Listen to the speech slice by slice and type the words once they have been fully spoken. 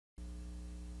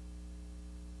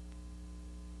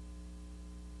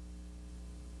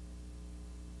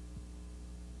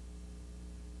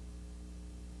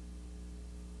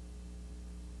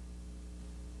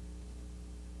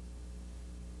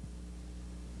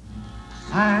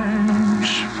Thanks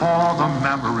for the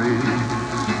memory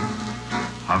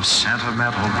of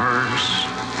sentimental verse,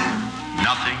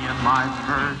 nothing in my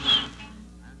purse.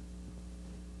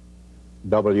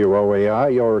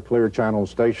 WOAI, your Clear Channel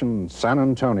station, San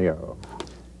Antonio.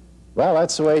 Well,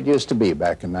 that's the way it used to be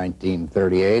back in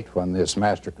 1938 when this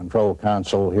master control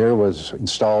console here was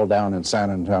installed down in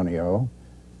San Antonio.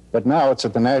 But now it's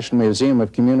at the National Museum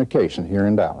of Communication here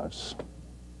in Dallas.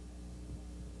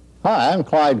 Hi, I'm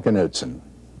Clyde Knudsen.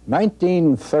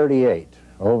 1938,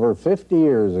 over 50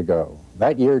 years ago.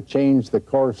 That year changed the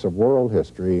course of world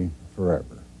history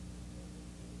forever.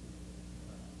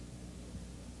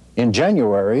 In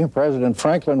January, President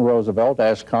Franklin Roosevelt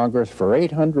asked Congress for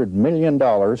 $800 million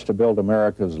to build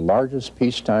America's largest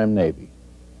peacetime navy.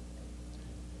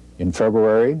 In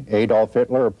February, Adolf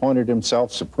Hitler appointed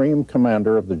himself supreme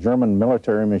commander of the German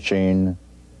military machine,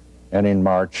 and in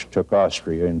March took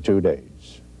Austria in 2 days.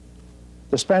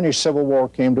 The Spanish Civil War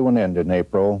came to an end in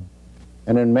April,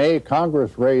 and in May,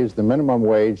 Congress raised the minimum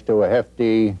wage to a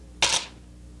hefty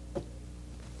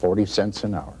 40 cents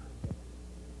an hour.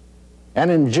 And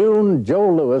in June, Joe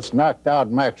Louis knocked out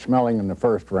Max Schmeling in the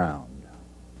first round.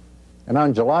 And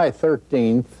on July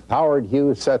 13th, Howard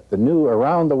Hughes set the new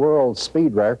around-the-world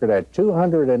speed record at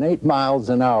 208 miles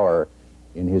an hour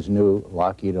in his new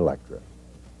Lockheed Electra.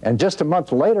 And just a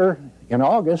month later, in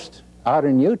August, out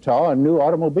in Utah, a new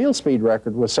automobile speed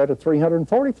record was set at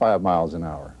 345 miles an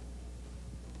hour.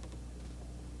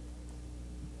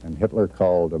 And Hitler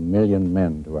called 1 million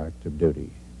men to active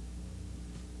duty.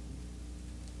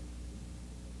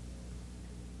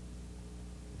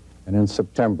 And in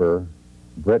September,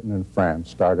 Britain and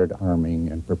France started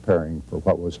arming and preparing for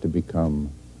what was to become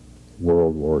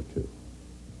World War II.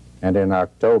 And in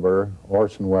October,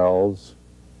 Orson Welles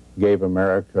gave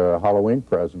America a Halloween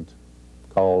present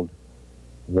called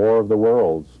War of the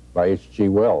Worlds by H.G.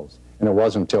 Wells. And it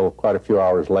wasn't until quite a few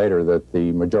hours later that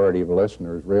the majority of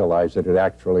listeners realized that it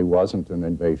actually wasn't an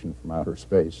invasion from outer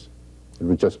space. It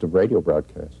was just a radio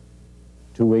broadcast.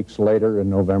 2 weeks later, in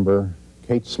November,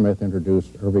 Kate Smith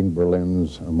introduced Irving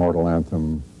Berlin's immortal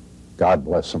anthem, God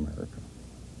Bless America.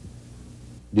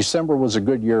 December was a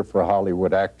good year for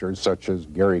Hollywood actors such as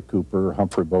Gary Cooper,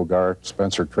 Humphrey Bogart,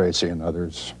 Spencer Tracy, and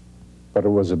others. But it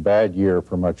was a bad year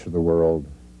for much of the world.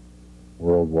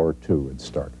 World War II had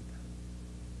started.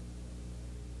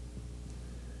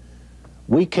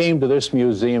 We came to this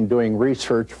museum doing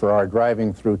research for our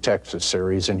Driving Through Texas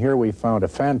series, and here we found a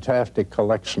fantastic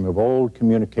collection of old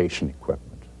communication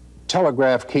equipment.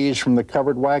 Telegraph keys from the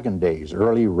covered wagon days,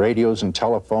 early radios and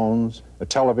telephones, a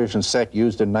television set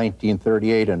used in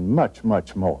 1938, and much,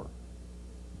 much more.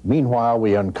 Meanwhile,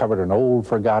 we uncovered an old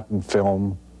forgotten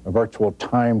film, a virtual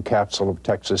time capsule of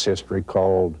Texas history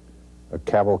called A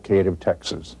Cavalcade of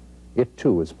Texas. It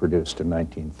too was produced in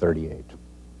 1938.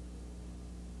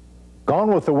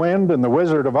 Gone with the Wind and The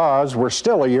Wizard of Oz were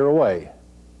still a year away.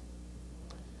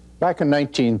 Back in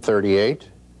 1938,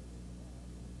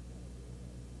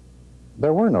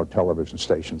 there were no television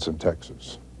stations in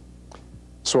Texas.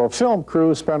 So a film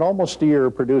crew spent almost a year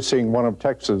producing one of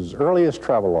Texas' earliest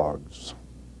travelogues.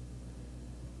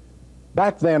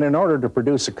 Back then, in order to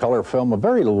produce a color film, a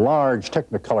very large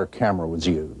Technicolor camera was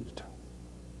used.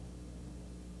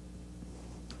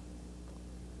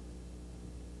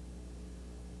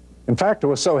 In fact, it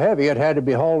was so heavy it had to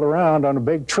be hauled around on a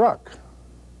big truck.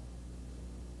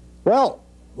 Well,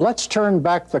 let's turn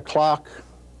back the clock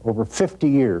over 50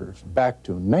 years, back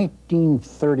to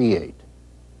 1938.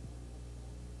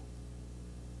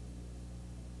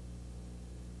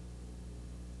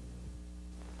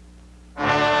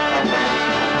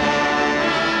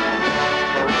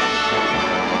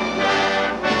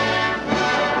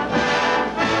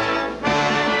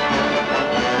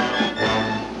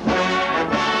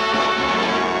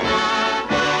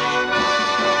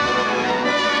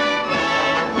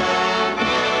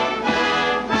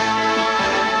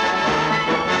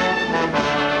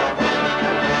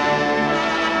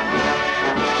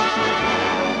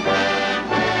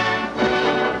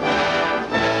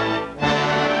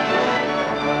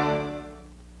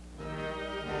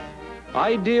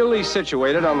 Ideally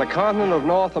situated on the continent of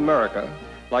North America,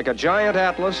 like a giant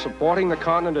atlas supporting the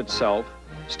continent itself,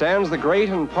 stands the great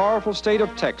and powerful state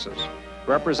of Texas,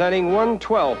 representing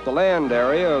 1/12 the land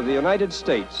area of the United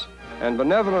States, and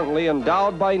benevolently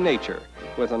endowed by nature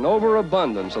with an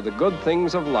overabundance of the good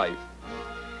things of life.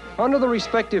 Under the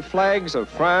respective flags of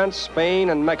France, Spain,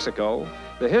 and Mexico,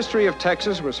 the history of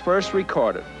Texas was first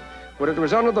recorded, but it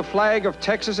was under the flag of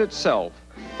Texas itself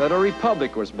that a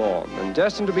republic was born and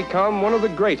destined to become one of the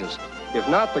greatest, if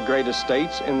not the greatest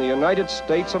states in the United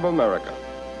States of America.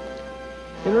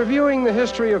 In reviewing the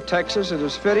history of Texas, it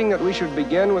is fitting that we should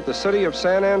begin with the city of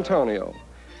San Antonio,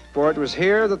 for it was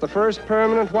here that the first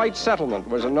permanent white settlement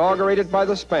was inaugurated by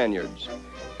the Spaniards,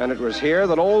 and it was here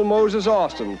that old Moses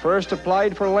Austin first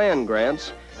applied for land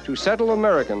grants to settle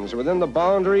Americans within the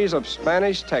boundaries of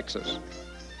Spanish Texas.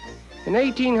 In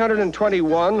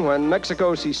 1821, when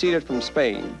Mexico seceded from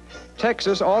Spain,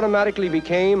 Texas automatically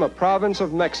became a province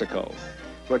of Mexico,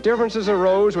 but differences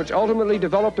arose which ultimately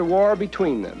developed a war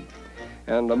between them.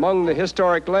 And among the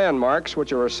historic landmarks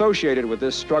which are associated with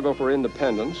this struggle for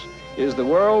independence is the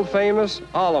world-famous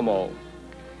Alamo.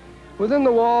 Within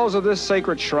the walls of this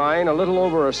sacred shrine, a little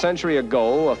over a century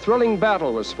ago, a thrilling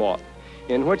battle was fought,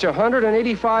 in which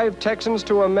 185 Texans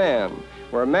to a man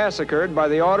were massacred by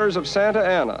the orders of Santa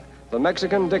Anna, the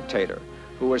Mexican dictator,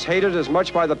 who was hated as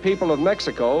much by the people of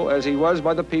Mexico as he was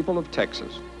by the people of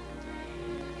Texas.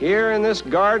 Here in this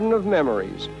garden of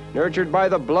memories, nurtured by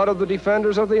the blood of the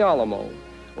defenders of the Alamo,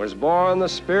 was born the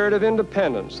spirit of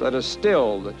independence that is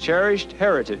still the cherished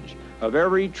heritage of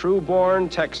every true-born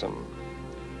Texan.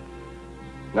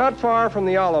 Not far from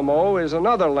the Alamo is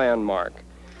another landmark,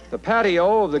 the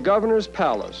patio of the governor's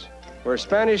palace, where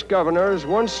Spanish governors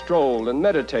once strolled and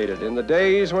meditated in the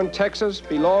days when Texas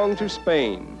belonged to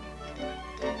Spain.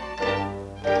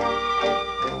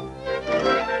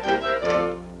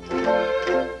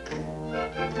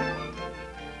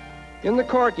 In the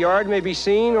courtyard may be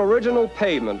seen original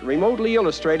pavement remotely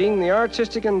illustrating the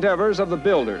artistic endeavors of the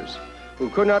builders, who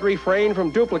could not refrain from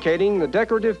duplicating the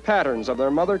decorative patterns of their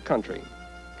mother country.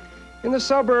 In the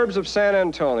suburbs of San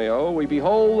Antonio, we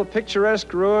behold the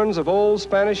picturesque ruins of old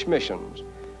Spanish missions,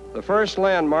 the first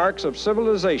landmarks of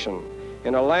civilization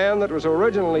in a land that was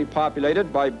originally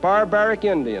populated by barbaric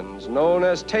Indians known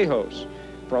as Tejos,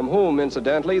 from whom,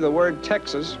 incidentally, the word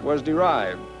Texas was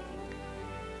derived.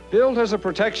 Built as a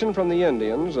protection from the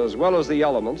Indians, as well as the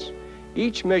elements,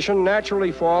 each mission naturally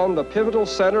formed the pivotal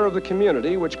center of the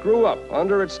community which grew up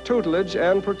under its tutelage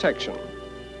and protection.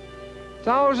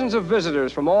 Thousands of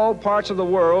visitors from all parts of the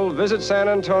world visit San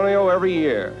Antonio every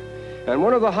year, and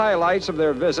one of the highlights of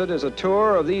their visit is a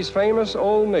tour of these famous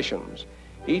old missions,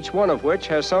 each one of which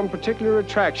has some particular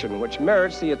attraction which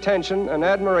merits the attention and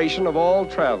admiration of all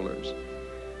travelers.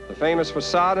 The famous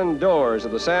facade and doors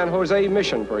of the San Jose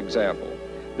Mission, for example,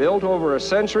 built over a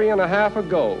century and a half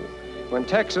ago, when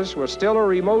Texas was still a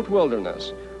remote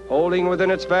wilderness, holding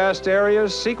within its vast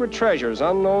areas secret treasures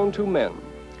unknown to men.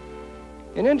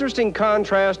 In interesting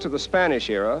contrast to the Spanish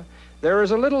era, there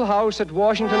is a little house at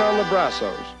Washington on the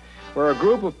Brazos, where a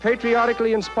group of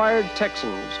patriotically inspired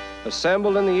Texans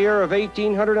assembled in the year of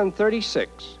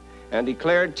 1836 and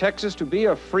declared Texas to be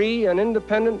a free and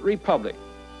independent republic.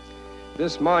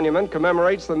 This monument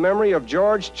commemorates the memory of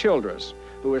George Childress,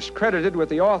 who is credited with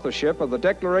the authorship of the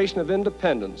Declaration of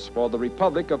Independence for the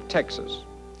Republic of Texas.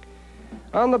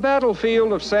 On the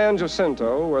battlefield of San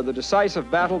Jacinto, where the decisive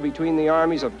battle between the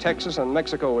armies of Texas and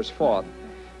Mexico was fought,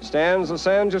 stands the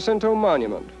San Jacinto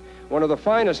Monument, one of the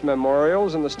finest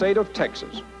memorials in the state of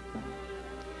Texas.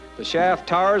 The shaft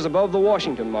towers above the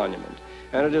Washington Monument,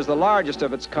 and it is the largest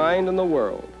of its kind in the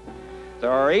world.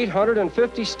 There are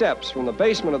 850 steps from the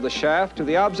basement of the shaft to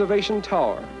the observation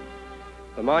tower.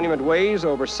 The monument weighs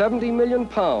over 70 million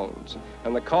pounds,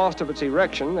 and the cost of its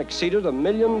erection exceeded $1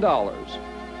 million.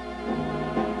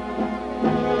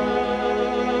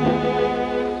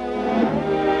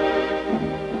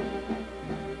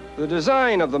 The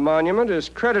design of the monument is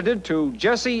credited to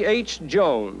Jesse H.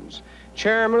 Jones,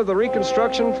 chairman of the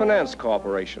Reconstruction Finance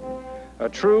Corporation, a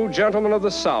true gentleman of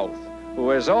the South who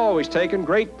has always taken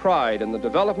great pride in the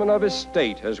development of his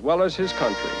state as well as his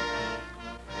country.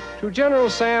 To General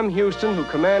Sam Houston, who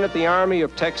commanded the Army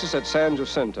of Texas at San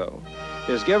Jacinto,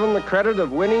 is given the credit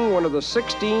of winning one of the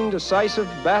 16 decisive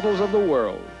battles of the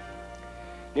world.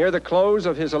 Near the close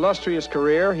of his illustrious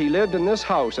career, he lived in this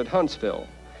house at Huntsville,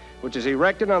 which is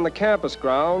erected on the campus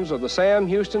grounds of the Sam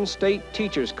Houston State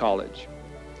Teachers College.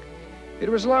 It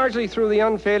was largely through the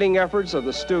unfailing efforts of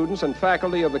the students and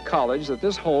faculty of the college that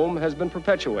this home has been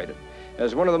perpetuated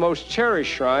as one of the most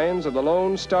cherished shrines of the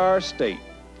Lone Star State.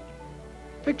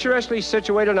 Picturesquely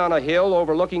situated on a hill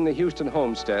overlooking the Houston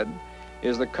homestead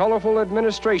is the colorful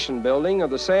administration building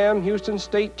of the Sam Houston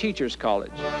State Teachers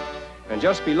College. And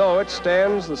just below it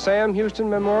stands the Sam Houston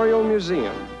Memorial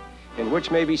Museum, in which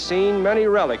may be seen many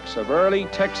relics of early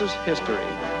Texas history.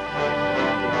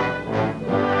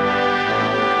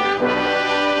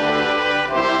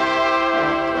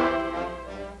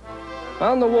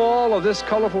 On the wall of this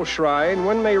colorful shrine,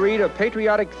 one may read a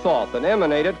patriotic thought that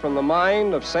emanated from the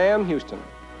mind of Sam Houston.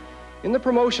 In the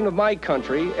promotion of my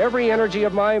country, every energy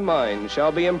of my mind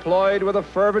shall be employed with a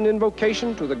fervent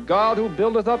invocation to the God who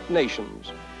buildeth up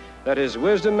nations, that his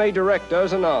wisdom may direct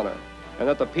us in honor, and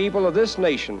that the people of this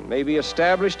nation may be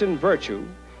established in virtue,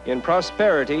 in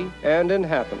prosperity, and in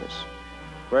happiness.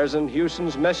 President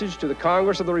Houston's message to the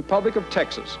Congress of the Republic of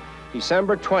Texas,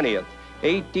 December 20th,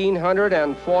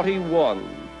 1841.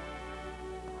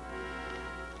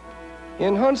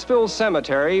 In Huntsville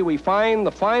Cemetery, we find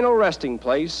the final resting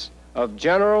place of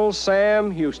General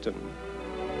Sam Houston.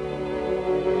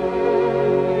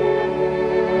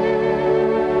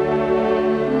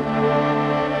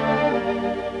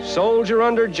 Soldier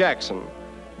under Jackson,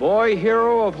 boy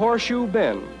hero of Horseshoe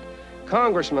Bend,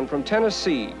 congressman from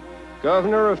Tennessee,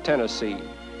 governor of Tennessee,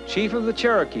 chief of the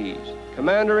Cherokees,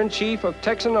 commander-in-chief of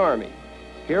Texan Army,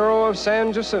 hero of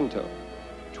San Jacinto,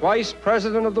 twice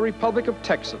president of the Republic of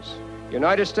Texas,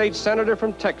 United States Senator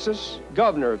from Texas,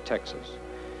 governor of Texas.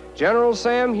 General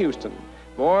Sam Houston,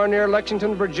 born near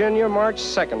Lexington, Virginia, March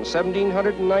 2nd,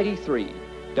 1793,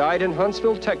 died in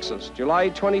Huntsville, Texas, July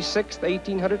 26,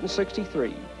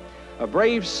 1863. A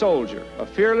brave soldier, a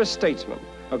fearless statesman,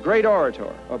 a great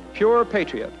orator, a pure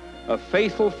patriot, a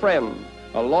faithful friend,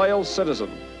 a loyal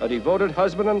citizen, a devoted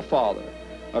husband and father,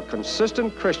 a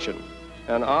consistent Christian,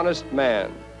 an honest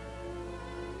man.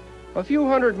 A few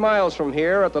hundred miles from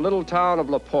here at the little town of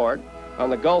LaPorte on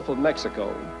the Gulf of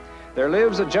Mexico, there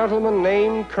lives a gentleman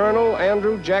named Colonel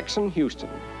Andrew Jackson Houston,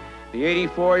 the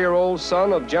 84-year-old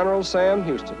son of General Sam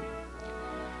Houston.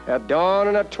 At dawn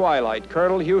and at twilight,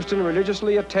 Colonel Houston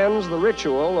religiously attends the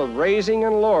ritual of raising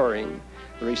and lowering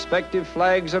the respective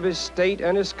flags of his state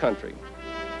and his country.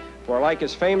 For like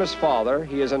his famous father,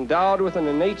 he is endowed with an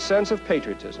innate sense of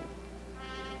patriotism.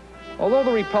 Although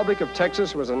the Republic of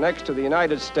Texas was annexed to the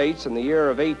United States in the year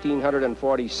of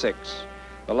 1846,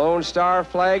 the Lone Star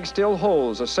flag still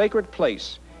holds a sacred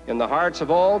place in the hearts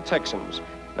of all Texans,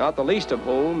 not the least of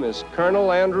whom is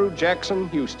Colonel Andrew Jackson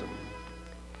Houston.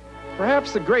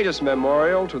 Perhaps the greatest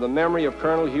memorial to the memory of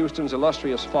Colonel Houston's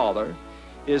illustrious father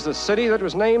is the city that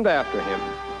was named after him,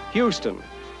 Houston,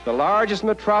 the largest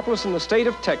metropolis in the state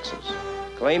of Texas,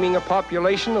 claiming a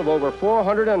population of over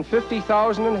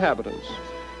 450,000 inhabitants,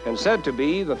 and said to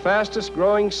be the fastest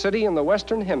growing city in the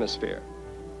Western Hemisphere.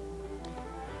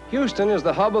 Houston is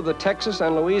the hub of the Texas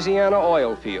and Louisiana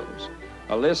oil fields,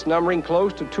 a list numbering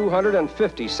close to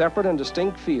 250 separate and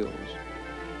distinct fields.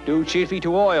 Due chiefly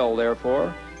to oil,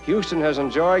 therefore, Houston has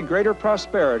enjoyed greater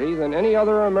prosperity than any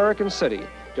other American city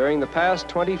during the past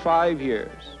 25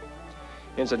 years.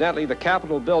 Incidentally, the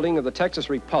Capitol building of the Texas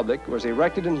Republic was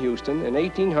erected in Houston in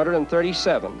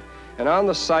 1837, and on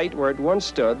the site where it once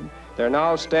stood, there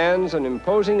now stands an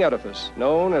imposing edifice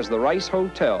known as the Rice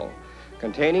Hotel,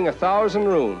 containing 1,000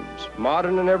 rooms,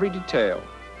 modern in every detail.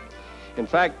 In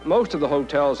fact, most of the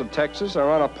hotels of Texas are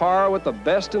on a par with the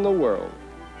best in the world.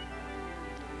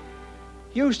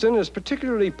 Houston is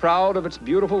particularly proud of its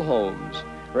beautiful homes,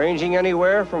 ranging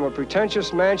anywhere from a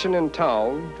pretentious mansion in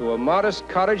town to a modest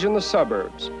cottage in the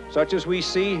suburbs, such as we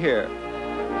see here.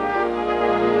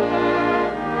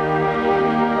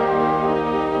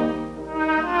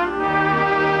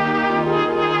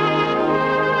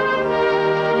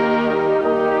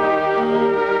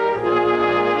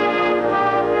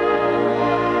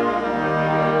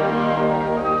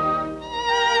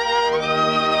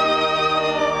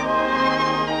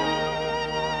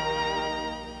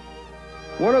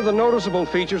 One of the noticeable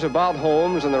features about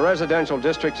homes in the residential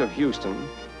districts of Houston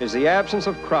is the absence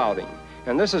of crowding,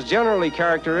 and this is generally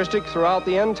characteristic throughout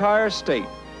the entire state,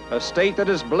 a state that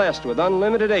is blessed with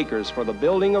unlimited acres for the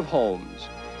building of homes.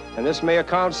 And this may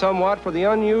account somewhat for the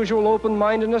unusual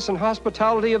open-mindedness and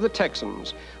hospitality of the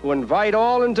Texans, who invite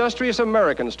all industrious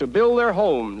Americans to build their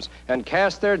homes and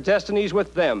cast their destinies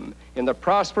with them in the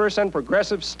prosperous and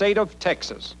progressive state of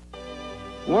Texas.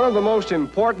 One of the most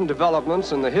important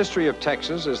developments in the history of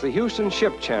Texas is the Houston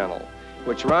Ship Channel,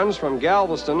 which runs from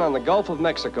Galveston on the Gulf of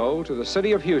Mexico to the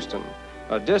city of Houston,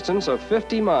 a distance of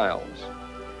 50 miles.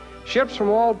 Ships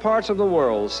from all parts of the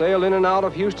world sail in and out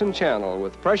of Houston Channel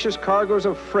with precious cargoes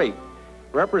of freight,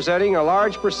 representing a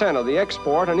large percent of the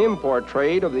export and import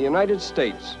trade of the United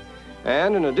States.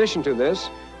 And in addition to this,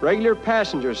 regular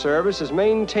passenger service is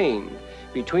maintained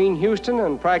between Houston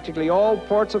and practically all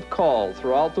ports of call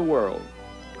throughout the world.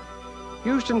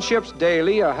 Houston ships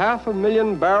daily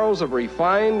 500,000 barrels of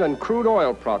refined and crude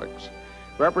oil products,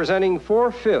 representing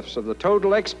 4/5 of the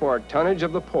total export tonnage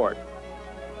of the port.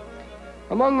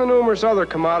 Among the numerous other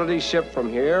commodities shipped from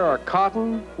here are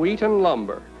cotton, wheat, and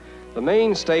lumber, the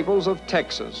main staples of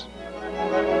Texas.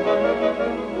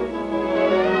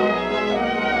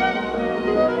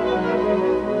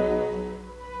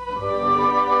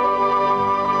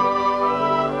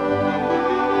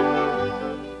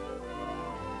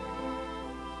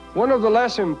 of the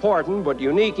less important but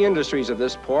unique industries of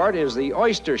this port is the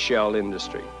oyster shell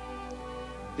industry.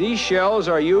 These shells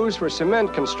are used for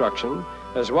cement construction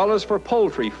as well as for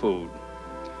poultry food.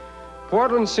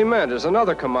 Portland cement is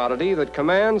another commodity that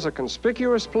commands a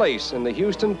conspicuous place in the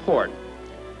Houston port.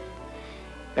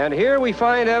 And here we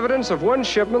find evidence of one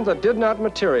shipment that did not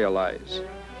materialize.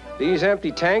 These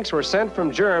empty tanks were sent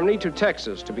from Germany to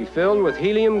Texas to be filled with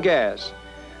helium gas,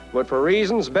 but for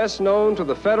reasons best known to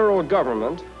the federal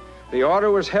government, the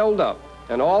order was held up,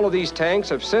 and all of these tanks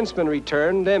have since been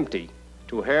returned empty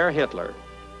to Herr Hitler.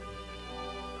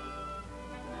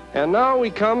 And now we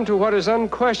come to what is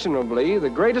unquestionably the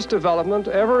greatest development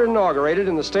ever inaugurated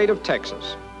in the state of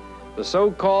Texas, the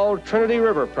so-called Trinity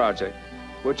River Project,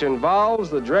 which involves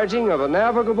the dredging of a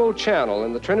navigable channel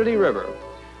in the Trinity River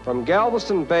from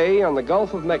Galveston Bay on the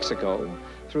Gulf of Mexico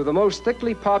through the most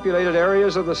thickly populated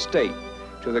areas of the state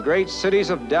to the great cities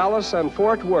of Dallas and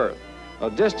Fort Worth, a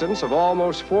distance of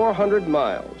almost 400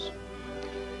 miles.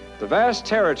 The vast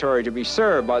territory to be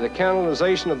served by the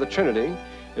canalization of the Trinity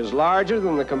is larger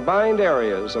than the combined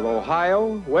areas of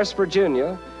Ohio, West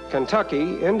Virginia,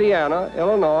 Kentucky, Indiana,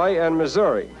 Illinois, and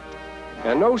Missouri.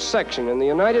 And no section in the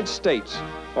United States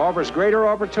offers greater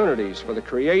opportunities for the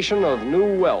creation of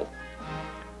new wealth.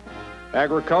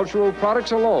 Agricultural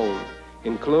products alone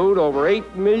include over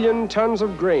 8 million tons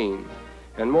of grain,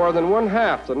 and more than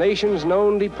one-half the nation's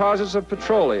known deposits of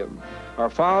petroleum are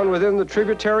found within the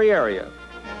tributary area,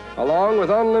 along with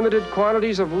unlimited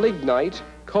quantities of lignite,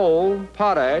 coal,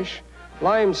 potash,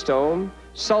 limestone,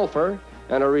 sulfur,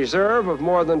 and a reserve of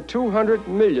more than 200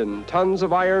 million tons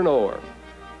of iron ore.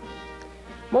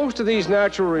 Most of these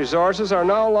natural resources are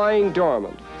now lying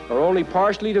dormant or only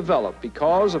partially developed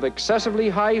because of excessively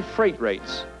high freight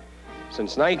rates.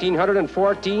 Since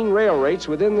 1914, rail rates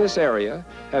within this area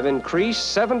have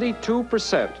increased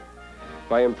 72%.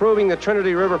 By improving the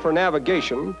Trinity River for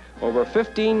navigation, over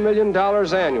 $15 million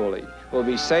annually will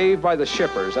be saved by the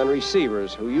shippers and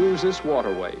receivers who use this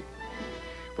waterway.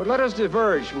 But let us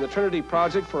diverge from the Trinity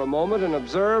Project for a moment and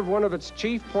observe one of its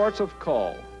chief ports of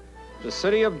call, the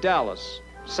city of Dallas,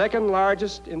 second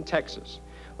largest in Texas,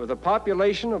 with a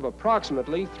population of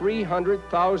approximately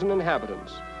 300,000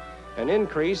 inhabitants, an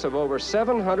increase of over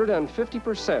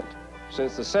 750%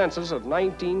 since the census of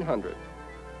 1900.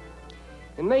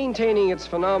 In maintaining its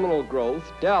phenomenal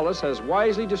growth, Dallas has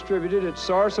wisely distributed its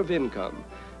source of income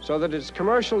so that its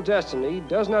commercial destiny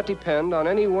does not depend on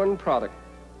any one product.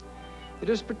 It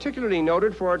is particularly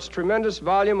noted for its tremendous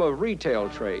volume of retail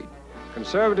trade,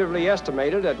 conservatively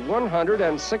estimated at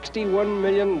 $161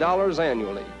 million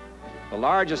annually, the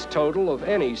largest total of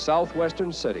any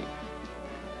southwestern city.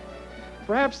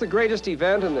 Perhaps the greatest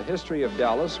event in the history of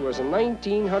Dallas was in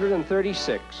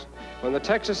 1936, when the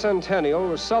Texas Centennial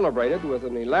was celebrated with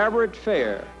an elaborate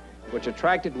fair which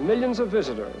attracted millions of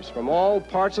visitors from all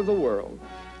parts of the world.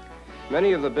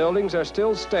 Many of the buildings are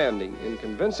still standing in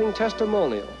convincing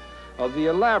testimonial of the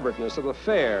elaborateness of the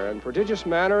fair and prodigious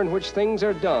manner in which things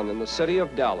are done in the city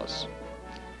of Dallas.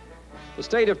 The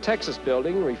State of Texas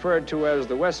building, referred to as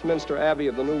the Westminster Abbey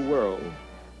of the New World,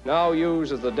 now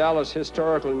used as the Dallas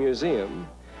Historical Museum,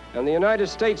 and the United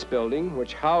States building,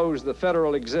 which housed the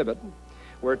federal exhibit,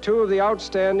 were two of the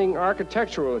outstanding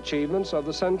architectural achievements of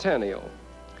the Centennial.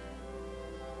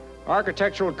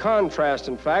 Architectural contrast,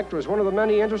 in fact, was one of the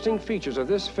many interesting features of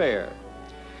this fair,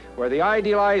 where the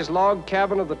idealized log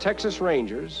cabin of the Texas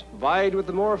Rangers vied with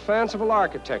the more fanciful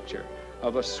architecture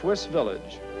of a Swiss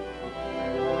village.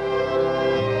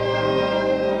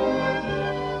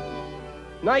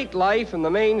 Nightlife in the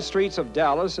main streets of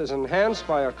Dallas is enhanced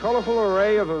by a colorful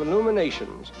array of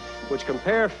illuminations which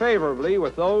compare favorably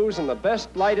with those in the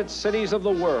best lighted cities of the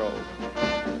world.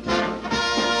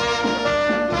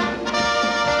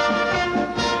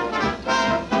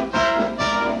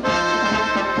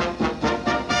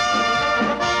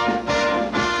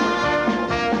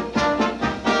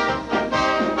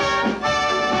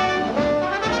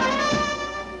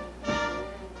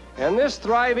 And this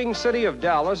thriving city of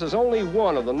Dallas is only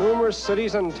one of the numerous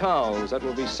cities and towns that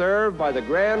will be served by the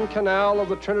Grand Canal of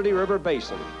the Trinity River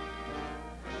Basin.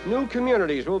 New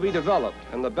communities will be developed,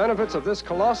 and the benefits of this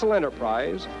colossal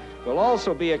enterprise will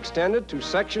also be extended to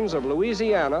sections of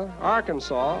Louisiana,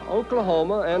 Arkansas,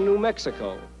 Oklahoma, and New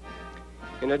Mexico.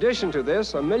 In addition to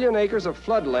this, 1 million acres of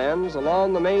floodlands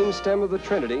along the main stem of the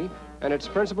Trinity and its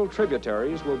principal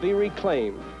tributaries will be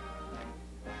reclaimed.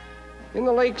 In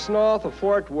the lakes north of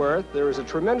Fort Worth, there is a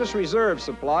tremendous reserve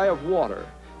supply of water,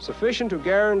 sufficient to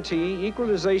guarantee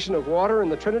equalization of water in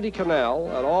the Trinity Canal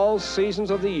at all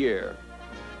seasons of the year.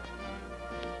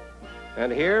 And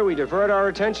here we divert our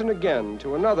attention again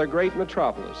to another great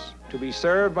metropolis to be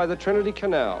served by the Trinity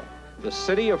Canal, the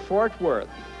city of Fort Worth,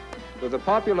 with a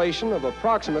population of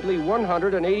approximately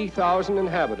 180,000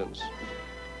 inhabitants.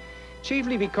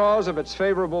 Chiefly because of its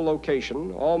favorable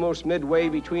location, almost midway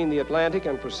between the Atlantic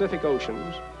and Pacific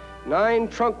Oceans, 9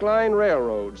 trunk line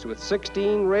railroads with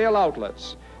 16 rail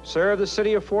outlets serve the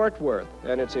city of Fort Worth,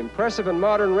 and its impressive and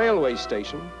modern railway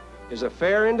station is a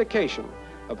fair indication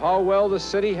of how well the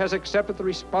city has accepted the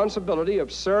responsibility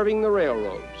of serving the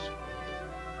railroads.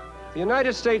 The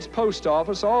United States Post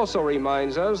Office also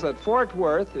reminds us that Fort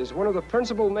Worth is one of the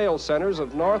principal mail centers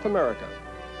of North America.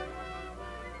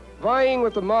 Vying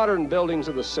with the modern buildings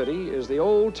of the city is the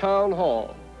old town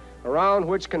hall, around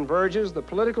which converges the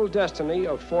political destiny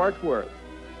of Fort Worth.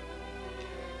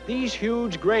 These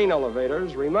huge grain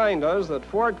elevators remind us that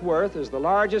Fort Worth is the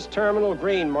largest terminal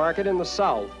grain market in the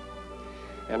South.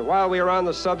 And while we are on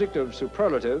the subject of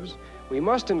superlatives, we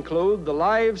must include the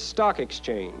live stock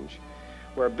exchange,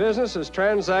 where business is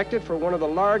transacted for one of the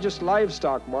largest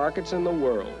livestock markets in the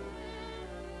world.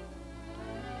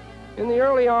 In the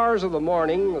early hours of the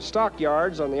morning, the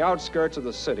stockyards on the outskirts of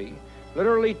the city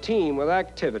literally teem with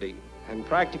activity, and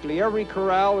practically every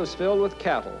corral is filled with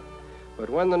cattle. But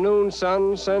when the noon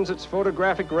sun sends its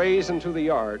photographic rays into the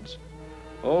yards,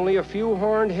 only a few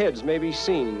horned heads may be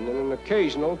seen in an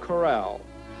occasional corral.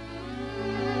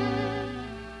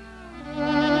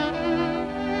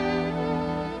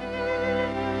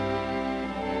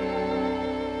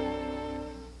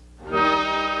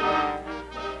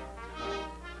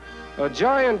 A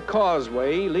giant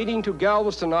causeway leading to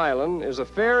Galveston Island is a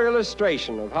fair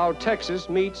illustration of how Texas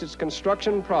meets its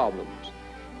construction problems,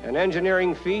 an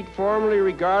engineering feat formerly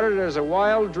regarded as a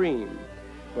wild dream,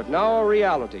 but now a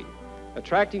reality,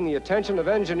 attracting the attention of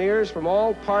engineers from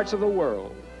all parts of the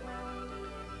world.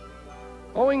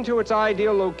 Owing to its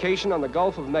ideal location on the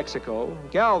Gulf of Mexico,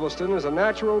 Galveston is a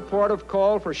natural port of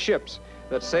call for ships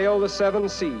that sail the 7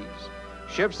 seas.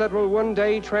 Ships that will one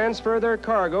day transfer their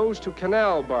cargoes to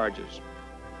canal barges.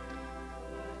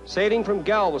 Sailing from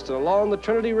Galveston along the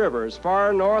Trinity River as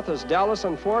far north as Dallas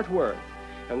and Fort Worth,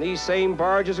 and these same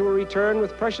barges will return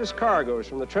with precious cargoes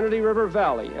from the Trinity River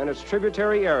Valley and its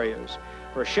tributary areas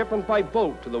for shipment by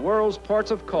boat to the world's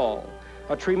ports of call.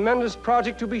 A tremendous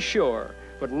project to be sure,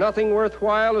 but nothing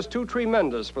worthwhile is too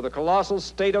tremendous for the colossal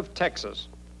state of Texas.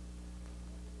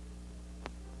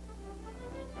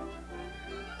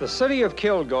 The city of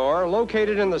Kilgore,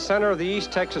 located in the center of the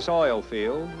East Texas oil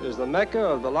field, is the mecca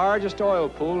of the largest oil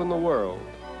pool in the world,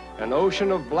 an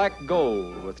ocean of black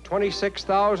gold with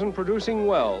 26,000 producing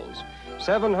wells,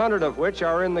 700 of which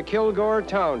are in the Kilgore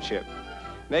Township,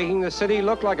 making the city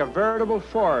look like a veritable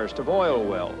forest of oil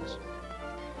wells.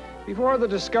 Before the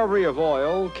discovery of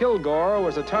oil, Kilgore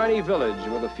was a tiny village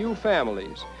with a few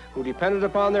families who depended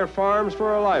upon their farms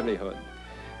for a livelihood.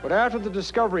 But after the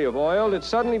discovery of oil, it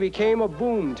suddenly became a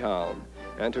boom town,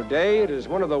 and today it is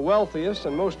one of the wealthiest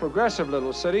and most progressive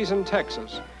little cities in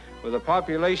Texas, with a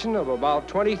population of about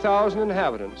 20,000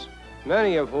 inhabitants,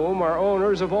 many of whom are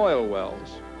owners of oil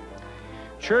wells.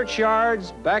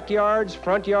 Churchyards, backyards,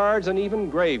 front yards, and even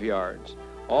graveyards,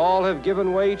 all have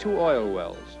given way to oil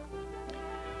wells.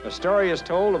 A story is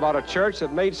told about a church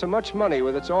that made so much money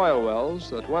with its oil wells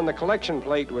that when the collection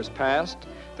plate was passed,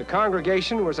 the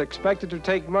congregation was expected to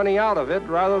take money out of it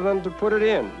rather than to put it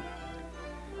in.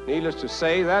 Needless to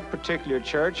say, that particular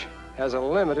church has a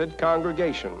limited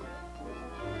congregation.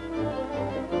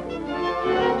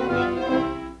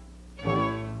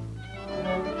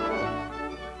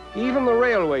 Even the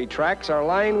railway tracks are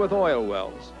lined with oil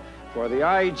wells, for the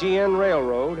IGN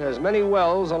Railroad has many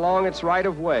wells along its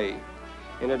right-of-way,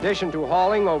 in addition to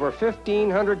hauling over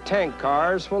 1,500 tank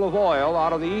cars full of oil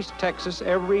out of the East Texas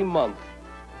every month.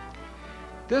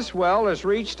 This well has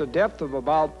reached a depth of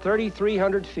about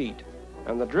 3,300 feet,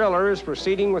 and the driller is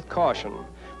proceeding with caution,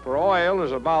 for oil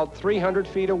is about 300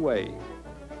 feet away.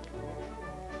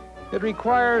 It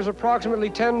requires approximately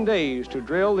 10 days to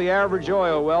drill the average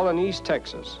oil well in East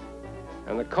Texas,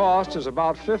 and the cost is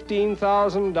about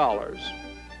 $15,000.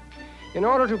 In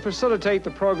order to facilitate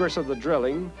the progress of the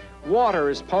drilling, water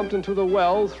is pumped into the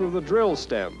well through the drill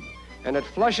stem, and it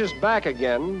flushes back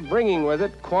again, bringing with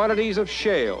it quantities of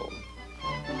shale.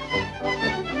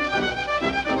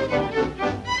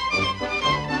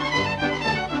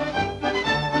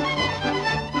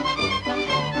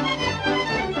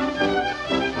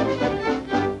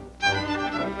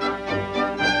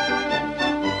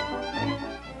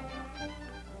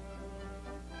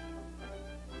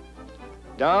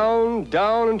 Down,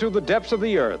 down into the depths of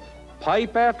the earth,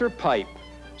 pipe after pipe,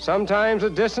 sometimes a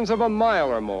distance of a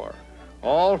mile or more,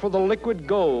 all for the liquid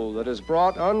gold that has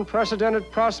brought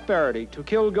unprecedented prosperity to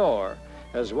Kilgore,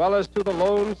 as well as to the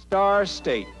Lone Star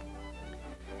State.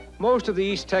 Most of the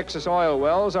East Texas oil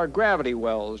wells are gravity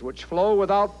wells which flow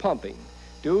without pumping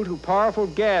due to powerful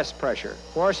gas pressure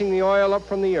forcing the oil up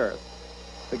from the earth.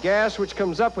 The gas which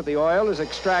comes up with the oil is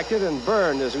extracted and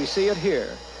burned as we see it here,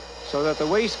 so that the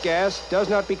waste gas does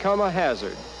not become a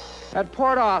hazard. At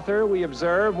Port Arthur, we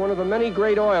observe one of the many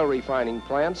great oil refining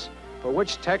plants for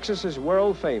which Texas is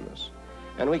world famous,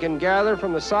 and we can gather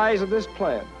from the size of this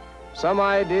plant some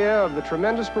idea of the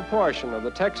tremendous proportion of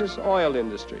the Texas oil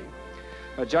industry,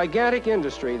 a gigantic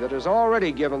industry that has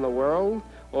already given the world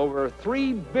over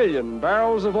 3 billion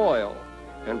barrels of oil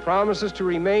and promises to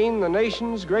remain the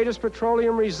nation's greatest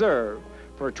petroleum reserve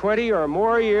for 20 or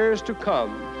more years to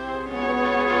come.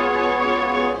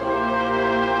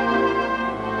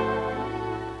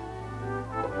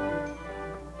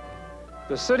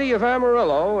 The city of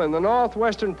Amarillo in the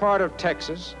northwestern part of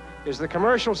Texas is the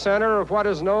commercial center of what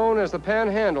is known as the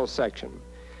Panhandle section,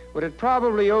 but it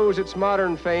probably owes its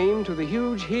modern fame to the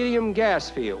huge helium gas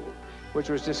field, which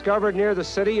was discovered near the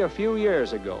city a few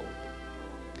years ago.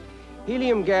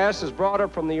 Helium gas is brought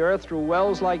up from the earth through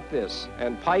wells like this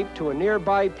and piped to a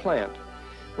nearby plant,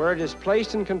 where it is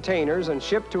placed in containers and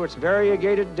shipped to its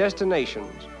variegated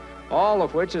destinations, all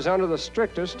of which is under the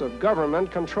strictest of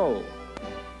government control.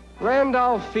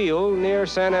 Randolph Field near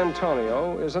San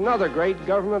Antonio is another great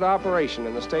government operation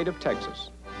in the state of Texas.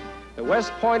 The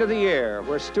west point of the air,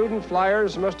 where student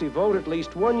flyers must devote at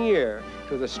least 1 year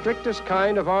to the strictest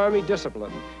kind of Army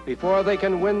discipline before they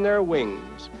can win their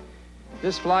wings.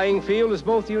 This flying field is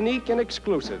both unique and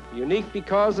exclusive. Unique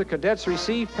because the cadets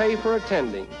receive pay for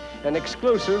attending, and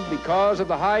exclusive because of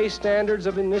the high standards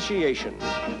of initiation.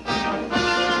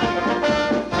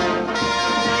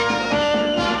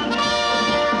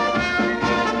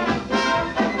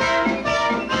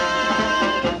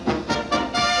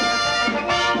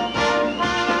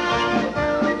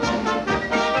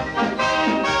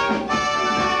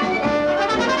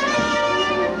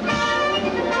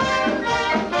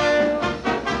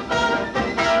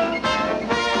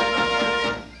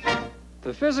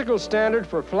 The physical standard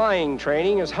for flying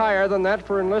training is higher than that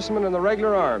for enlistment in the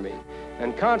regular Army,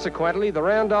 and consequently the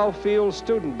Randolph Field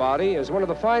student body is one of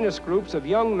the finest groups of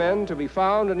young men to be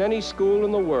found in any school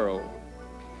in the world.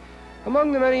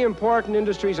 Among the many important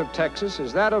industries of Texas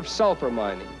is that of sulfur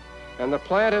mining, and the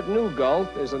plant at New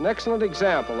Gulf is an excellent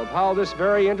example of how this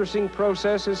very interesting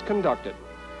process is conducted.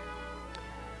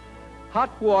 Hot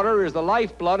water is the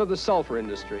lifeblood of the sulfur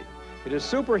industry. It is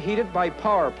superheated by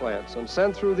power plants and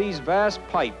sent through these vast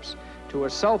pipes to a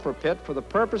sulfur pit for the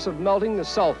purpose of melting the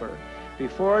sulfur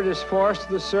before it is forced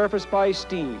to the surface by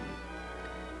steam.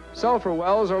 Sulfur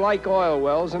wells are like oil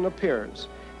wells in appearance,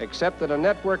 except that a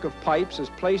network of pipes is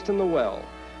placed in the well,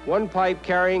 one pipe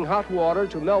carrying hot water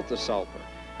to melt the sulfur,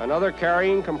 another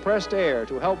carrying compressed air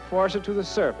to help force it to the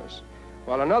surface,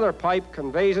 while another pipe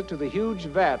conveys it to the huge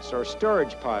vats or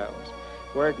storage piles,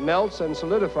 where it melts and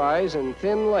solidifies in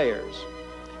thin layers.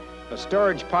 A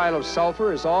storage pile of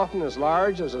sulfur is often as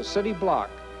large as a city block.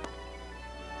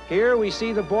 Here we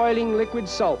see the boiling liquid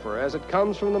sulfur as it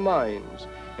comes from the mines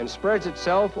and spreads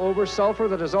itself over sulfur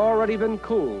that has already been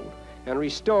cooled and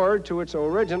restored to its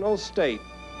original state.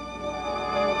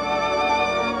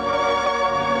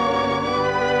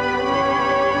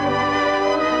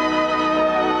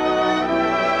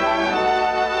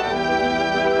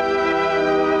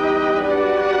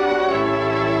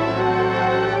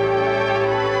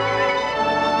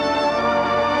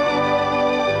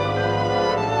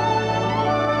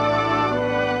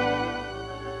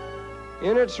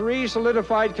 In its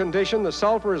re-solidified condition, the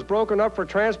sulfur is broken up for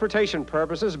transportation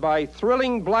purposes by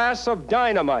thrilling blasts of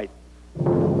dynamite.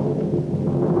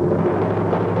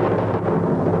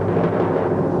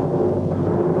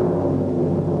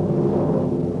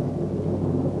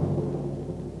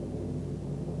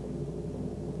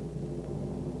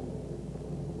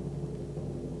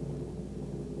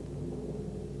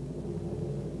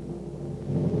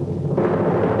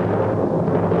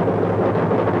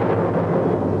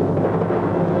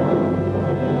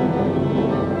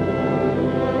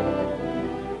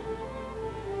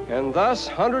 And thus,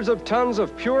 hundreds of tons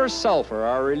of pure sulfur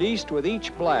are released with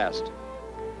each blast.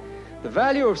 The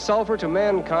value of sulfur to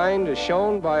mankind is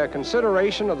shown by a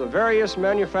consideration of the various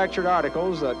manufactured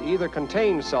articles that either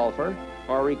contain sulfur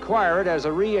or require it as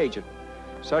a reagent,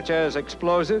 such as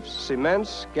explosives,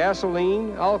 cements,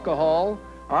 gasoline, alcohol,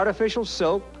 artificial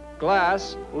silk,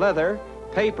 glass, leather,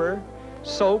 paper,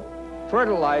 soap,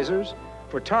 fertilizers,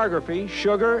 photography,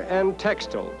 sugar, and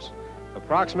textiles.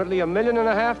 Approximately 1.5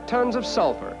 million tons of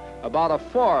sulfur, about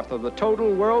 1/4 of the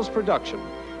total world's production,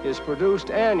 is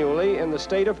produced annually in the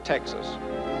state of Texas.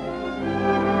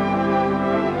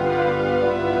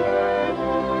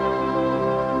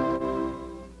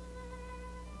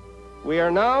 We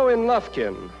are now in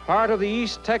Lufkin, heart of the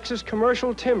East Texas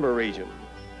commercial timber region.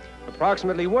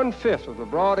 Approximately 1/5 of the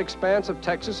broad expanse of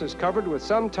Texas is covered with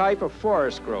some type of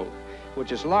forest growth,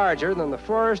 which is larger than the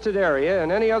forested area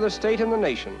in any other state in the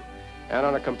nation, and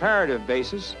on a comparative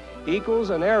basis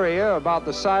equals an area about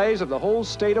the size of the whole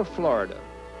state of Florida.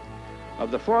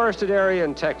 Of the forested area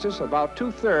in Texas, about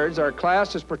 2/3 are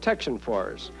classed as protection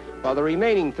forests, while the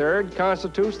remaining third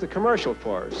constitutes the commercial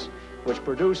forests, which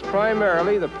produce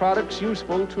primarily the products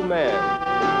useful to man.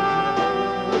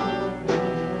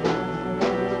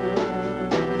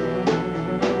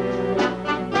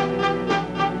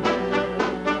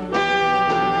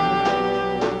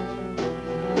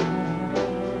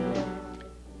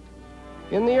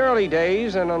 In the early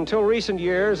days and until recent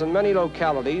years in many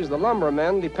localities, the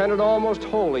lumbermen depended almost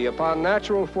wholly upon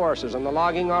natural forces in the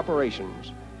logging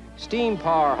operations. Steam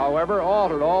power, however,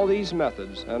 altered all these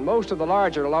methods, and most of the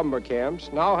larger lumber camps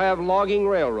now have logging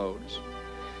railroads.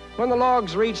 When the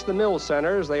logs reach the mill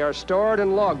centers, they are stored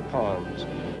in log ponds,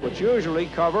 which usually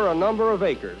cover a number of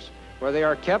acres, where they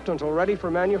are kept until ready for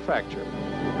manufacture.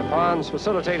 The ponds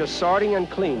facilitate a sorting and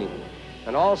cleaning,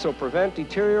 and also prevent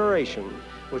deterioration,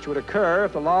 which would occur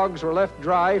if the logs were left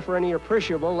dry for any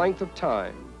appreciable length of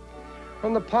time.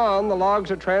 From the pond, the logs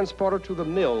are transported to the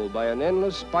mill by an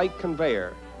endless spike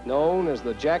conveyor, known as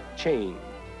the jack chain.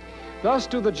 Thus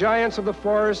do the giants of the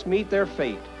forest meet their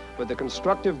fate, with the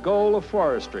constructive goal of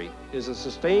forestry is the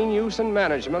sustained use and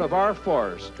management of our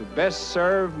forests to best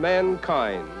serve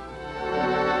mankind.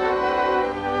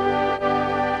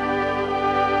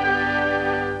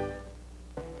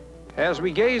 As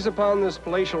we gaze upon this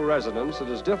palatial residence, it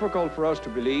is difficult for us to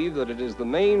believe that it is the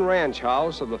main ranch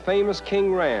house of the famous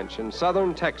King Ranch in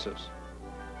southern Texas,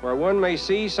 where one may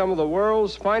see some of the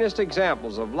world's finest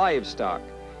examples of livestock,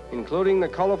 including the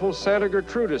colorful Santa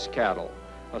Gertrudis cattle,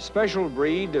 a special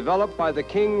breed developed by the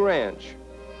King Ranch.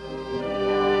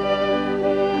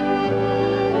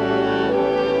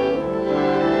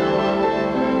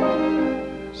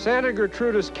 Santa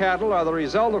Gertrudis cattle are the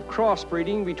result of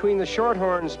crossbreeding between the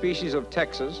shorthorn species of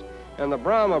Texas and the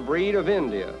Brahma breed of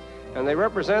India, and they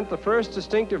represent the first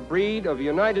distinctive breed of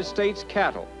United States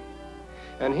cattle.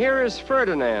 And here is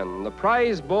Ferdinand, the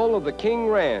prize bull of the King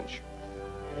Ranch.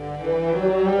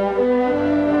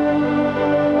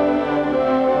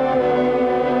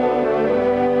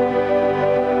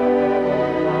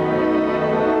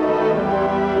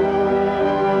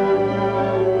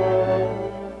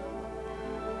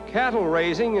 Cattle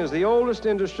raising is the oldest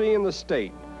industry in the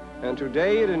state, and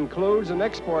today it includes an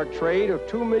export trade of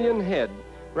 2 million head,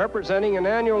 representing an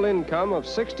annual income of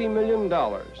 $60 million.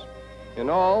 In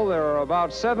all, there are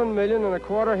about 7,25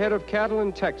 million head of cattle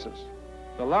in Texas,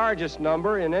 the largest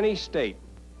number in any state.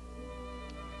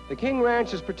 The King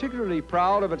Ranch is particularly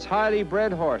proud of its highly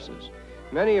bred horses,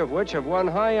 many of which have won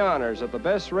high honors at the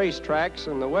best racetracks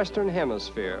in the Western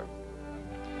Hemisphere.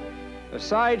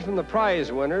 Aside from the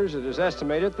prize winners, it is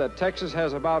estimated that Texas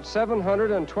has about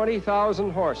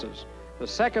 720,000 horses, the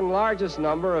second largest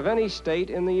number of any state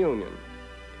in the Union.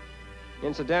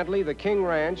 Incidentally, the King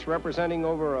Ranch, representing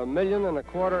over 1.25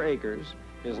 million acres,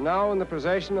 is now in the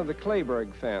possession of the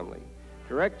Kleberg family,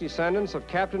 direct descendants of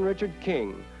Captain Richard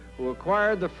King, who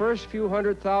acquired the first few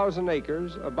 100,000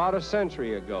 acres about a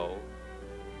century ago.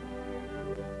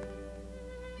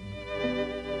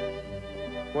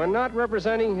 When not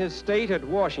representing his state at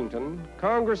Washington,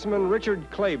 Congressman Richard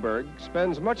Kleberg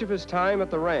spends much of his time at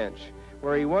the ranch,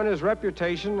 where he won his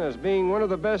reputation as being one of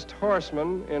the best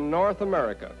horsemen in North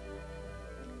America.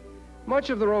 Much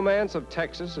of the romance of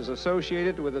Texas is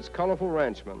associated with its colorful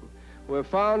ranchmen, who have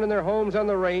found in their homes on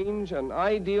the range an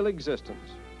ideal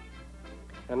existence.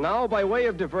 And now, by way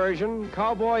of diversion,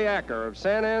 Cowboy Acker of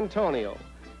San Antonio,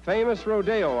 famous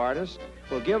rodeo artist,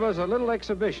 will give us a little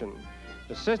exhibition,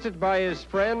 assisted by his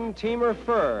friend Teamer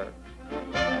Furr.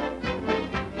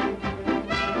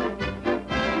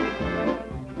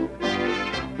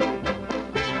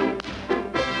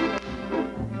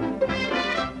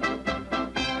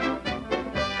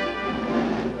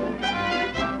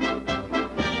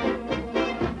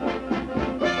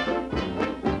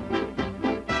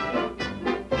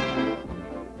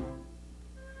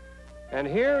 And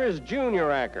here is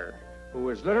Junior Acker, who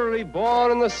was literally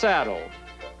born in the saddle.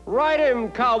 Ride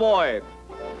him, cowboy!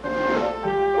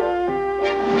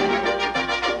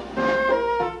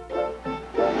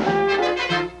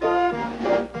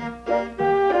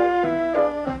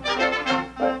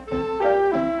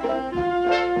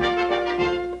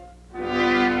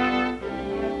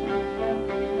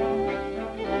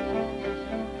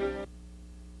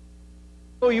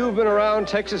 You've been around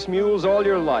Texas mules all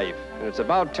your life, and it's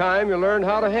about time you learned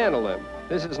how to handle them.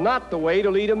 This is not the way to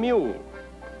lead a mule.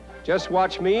 Just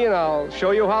watch me and I'll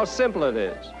show you how simple it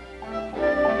is.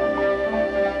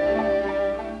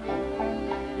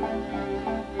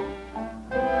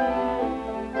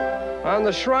 On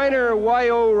the Shriner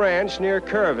Y.O. Ranch near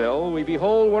Kerrville, we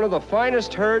behold one of the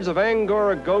finest herds of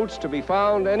Angora goats to be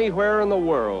found anywhere in the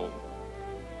world.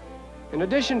 In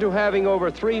addition to having over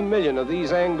 3 million of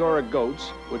these Angora goats,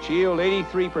 which yield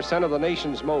 83% of the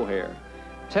nation's mohair,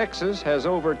 Texas has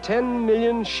over 10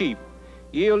 million sheep,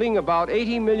 yielding about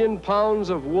 80 million pounds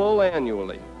of wool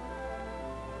annually.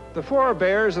 The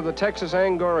forebears of the Texas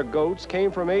Angora goats came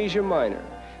from Asia Minor,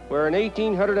 where in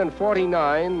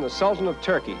 1849, the Sultan of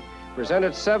Turkey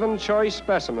presented 7 choice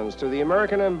specimens to the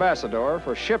American ambassador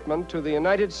for shipment to the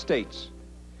United States.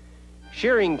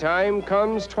 Shearing time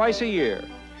comes twice a year,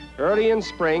 early in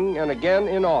spring and again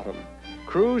in autumn.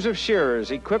 Crews of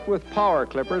shearers equipped with power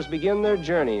clippers begin their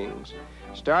journeyings,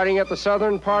 starting at the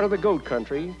southern part of the goat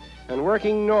country and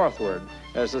working northward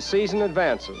as the season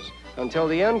advances until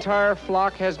the entire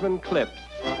flock has been clipped.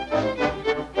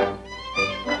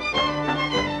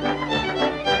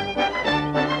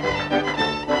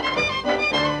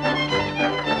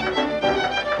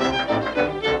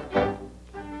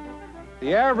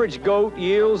 The average goat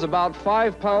yields about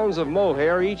 5 pounds of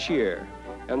mohair each year,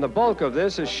 and the bulk of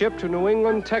this is shipped to New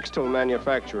England textile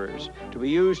manufacturers to be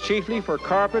used chiefly for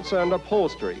carpets and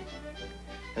upholstery.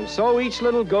 And so each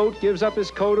little goat gives up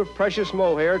his coat of precious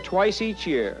mohair twice each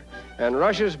year and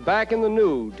rushes back in the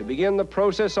nude to begin the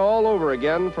process all over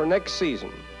again for next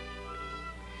season.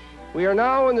 We are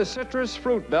now in the citrus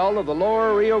fruit belt of the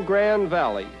lower Rio Grande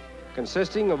Valley,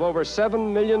 consisting of over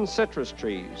 7 million citrus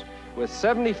trees, with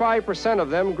 75% of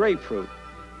them grapefruit.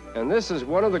 And this is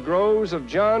one of the groves of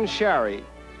John Shary,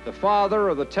 the father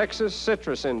of the Texas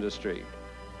citrus industry.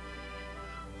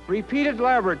 Repeated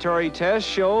laboratory tests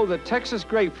show that Texas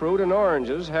grapefruit and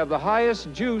oranges have the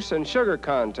highest juice and sugar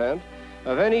content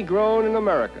of any grown in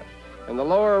America, and the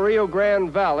lower Rio Grande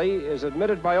Valley is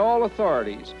admitted by all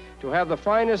authorities to have the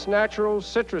finest natural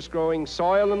citrus-growing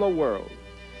soil in the world.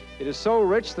 It is so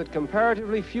rich that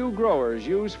comparatively few growers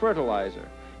use fertilizer,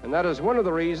 and that is one of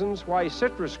the reasons why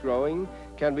citrus growing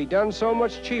can be done so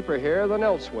much cheaper here than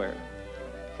elsewhere.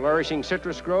 Flourishing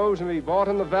citrus groves may be bought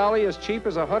in the valley as cheap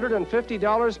as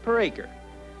 $150 per acre.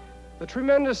 The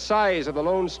tremendous size of the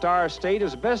Lone Star State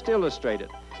is best illustrated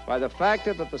by the fact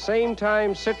that at the same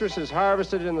time citrus is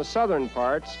harvested in the southern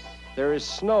parts, there is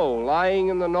snow lying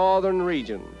in the northern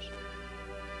regions.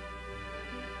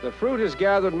 The fruit is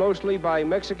gathered mostly by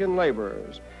Mexican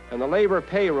laborers, and the labor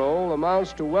payroll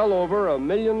amounts to well over $1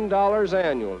 million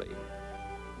annually.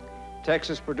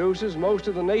 Texas produces most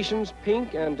of the nation's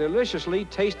pink and deliciously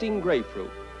tasting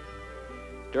grapefruit.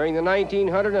 During the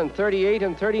 1938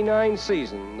 and 39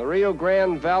 season, the Rio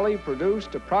Grande Valley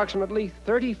produced approximately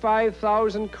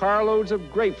 35,000 carloads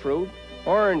of grapefruit,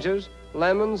 oranges,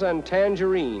 lemons, and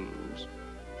tangerines.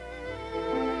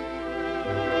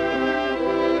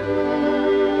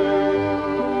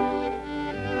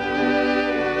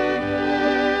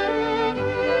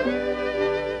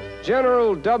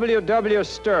 General W.W.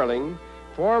 Sterling,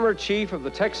 former chief of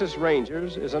the Texas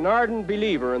Rangers, is an ardent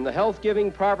believer in the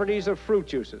health-giving properties of fruit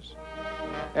juices.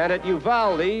 And at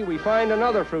Uvalde, we find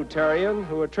another fruitarian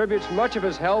who attributes much of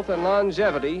his health and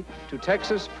longevity to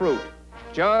Texas fruit,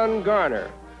 John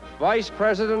Garner, Vice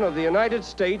President of the United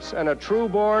States and a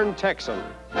true-born Texan.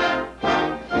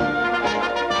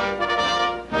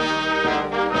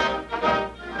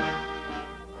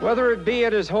 Whether it be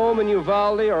at his home in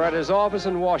Uvalde or at his office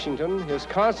in Washington, his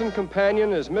constant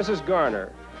companion is Mrs.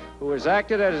 Garner, who has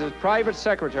acted as his private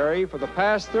secretary for the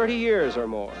past 30 years or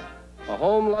more, a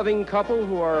home-loving couple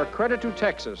who are a credit to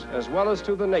Texas as well as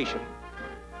to the nation.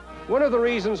 One of the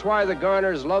reasons why the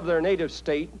Garners love their native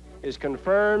state is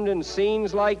confirmed in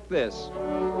scenes like this.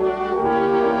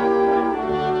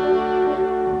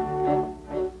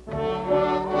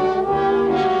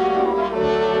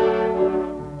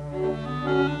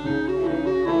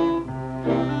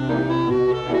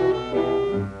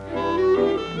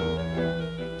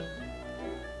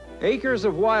 Acres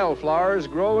of wildflowers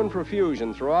grow in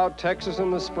profusion throughout Texas in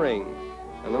the spring,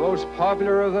 and the most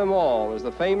popular of them all is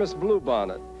the famous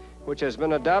bluebonnet, which has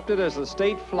been adopted as the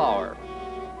state flower.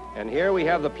 And here we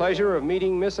have the pleasure of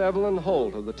meeting Miss Evelyn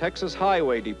Holt of the Texas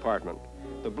Highway Department,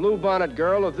 the bluebonnet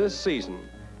girl of this season,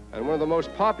 and one of the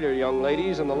most popular young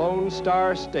ladies in the Lone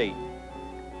Star State.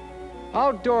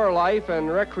 Outdoor life and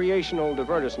recreational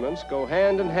divertissements go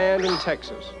hand in hand in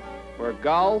Texas, where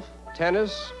golf,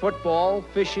 tennis, football,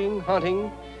 fishing,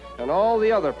 hunting, and all the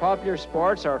other popular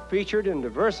sports are featured in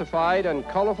diversified and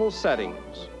colorful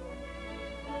settings.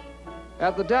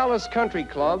 At the Dallas Country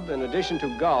Club, in addition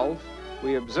to golf,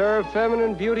 we observe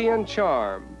feminine beauty and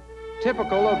charm,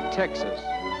 typical of Texas.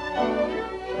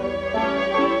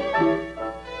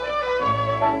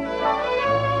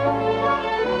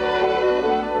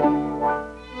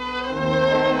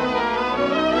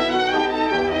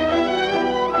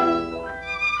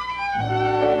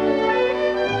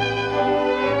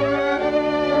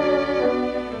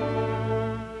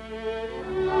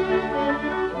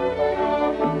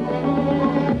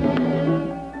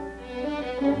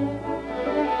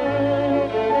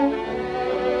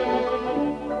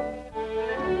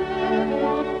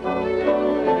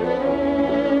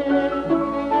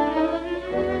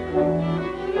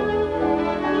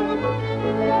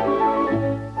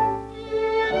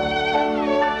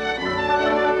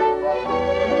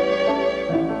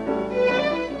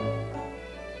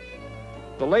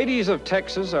 The ladies of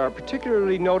Texas are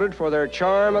particularly noted for their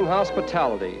charm and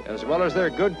hospitality, as well as their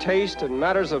good taste in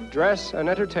matters of dress and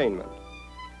entertainment.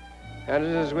 And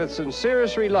it is with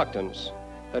sincerest reluctance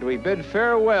that we bid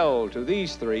farewell to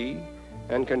these three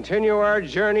and continue our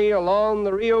journey along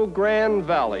the Rio Grande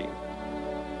Valley.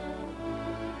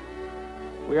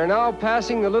 We are now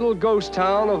passing the little ghost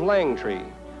town of Langtree,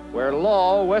 where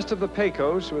law west of the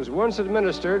Pecos was once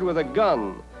administered with a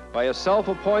gun by a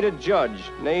self-appointed judge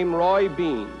named Roy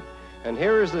Bean. And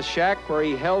here is the shack where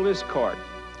he held his court.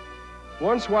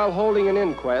 Once while holding an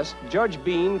inquest, Judge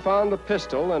Bean found a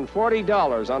pistol and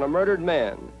 $40 on a murdered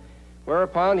man,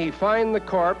 whereupon he fined the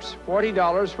corpse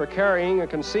 $40 for carrying a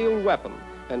concealed weapon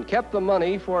and kept the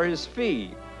money for his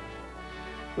fee.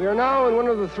 We are now in one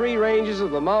of the three ranges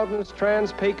of the mountainous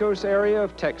Trans-Pecos area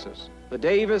of Texas, the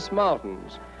Davis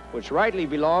Mountains, which rightly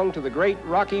belong to the great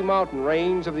Rocky Mountain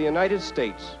Range of the United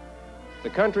States. The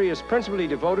country is principally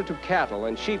devoted to cattle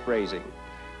and sheep raising,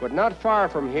 but not far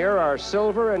from here are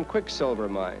silver and quicksilver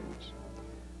mines.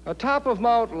 Atop of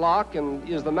Mount Locke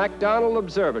is the McDonnell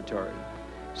Observatory,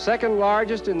 second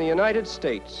largest in the United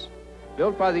States,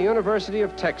 built by the University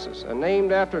of Texas and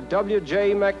named after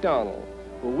W.J. McDonnell,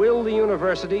 who willed the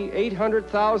university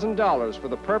 $800,000 for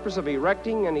the purpose of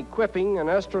erecting and equipping an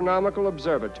astronomical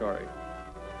observatory.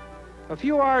 A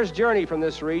few hours' journey from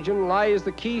this region lies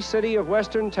the key city of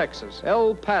western Texas,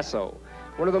 El Paso,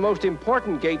 one of the most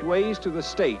important gateways to the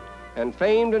state, and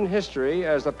famed in history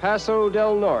as the Paso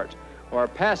del Norte, or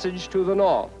Passage to the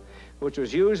North, which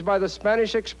was used by the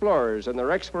Spanish explorers in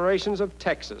their explorations of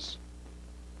Texas.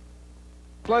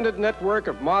 A splendid network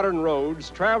of modern roads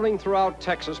traveling throughout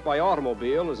Texas by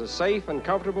automobile is a safe and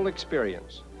comfortable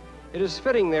experience. It is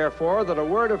fitting, therefore, that a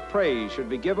word of praise should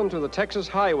be given to the Texas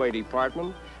Highway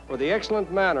Department for the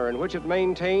excellent manner in which it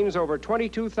maintains over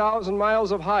 22,000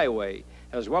 miles of highway,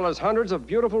 as well as hundreds of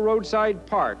beautiful roadside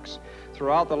parks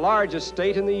throughout the largest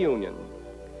state in the Union.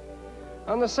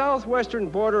 On the southwestern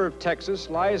border of Texas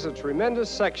lies a tremendous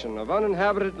section of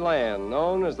uninhabited land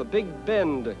known as the Big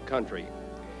Bend country,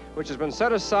 which has been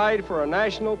set aside for a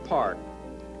national park.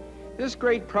 This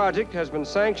great project has been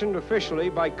sanctioned officially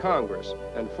by Congress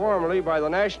and formally by the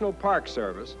National Park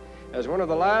Service as one of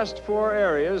the last 4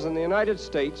 areas in the United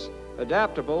States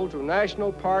adaptable to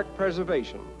national park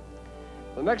preservation.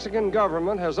 The Mexican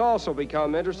government has also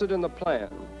become interested in the plan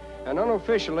and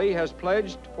unofficially has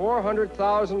pledged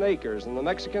 400,000 acres in the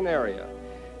Mexican area,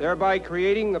 thereby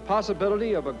creating the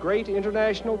possibility of a great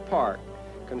international park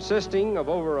consisting of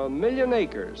over 1 million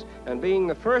acres and being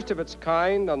the first of its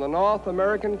kind on the North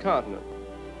American continent.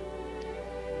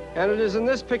 And it is in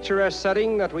this picturesque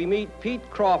setting that we meet Pete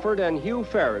Crawford and Hugh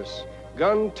Ferris,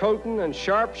 gun-toting and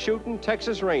sharp-shooting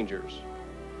Texas Rangers.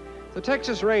 The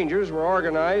Texas Rangers were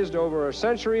organized over a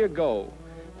century ago,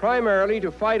 primarily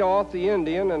to fight off the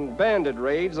Indian and bandit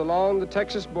raids along the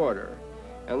Texas border,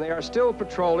 and they are still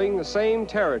patrolling the same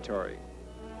territory.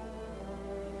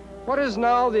 What is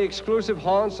now the exclusive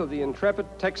haunts of the intrepid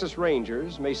Texas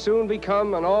Rangers may soon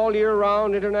become an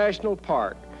all-year-round international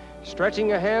park,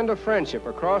 stretching a hand of friendship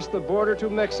across the border to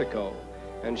Mexico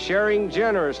and sharing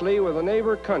generously with a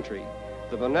neighbor country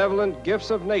the benevolent gifts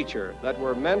of nature that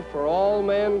were meant for all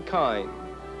mankind.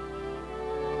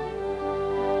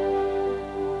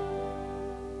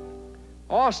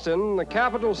 Austin, the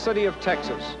capital city of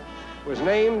Texas, was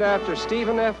named after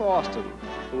Stephen F. Austin,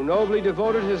 who nobly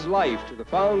devoted his life to the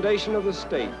foundation of the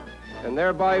state and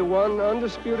thereby won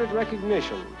undisputed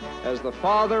recognition as the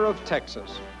father of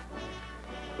Texas.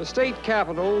 The state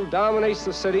capitol dominates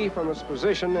the city from its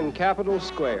position in Capitol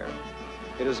Square.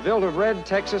 It is built of red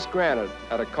Texas granite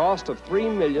at a cost of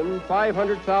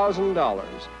 $3,500,000,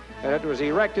 and it was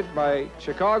erected by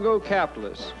Chicago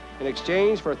capitalists in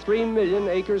exchange for 3 million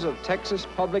acres of Texas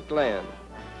public land.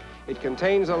 It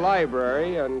contains a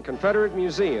library and Confederate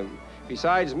museum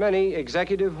besides many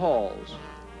executive halls.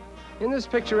 In this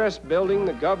picturesque building,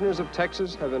 the governors of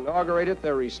Texas have inaugurated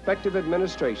their respective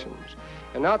administrations,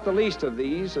 and not the least of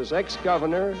these is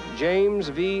ex-governor James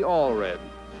V. Allred.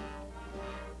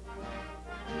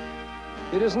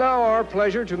 It is now our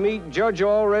pleasure to meet Judge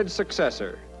Allred's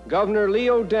successor, Governor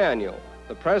Leo Daniel,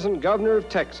 the present governor of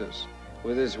Texas,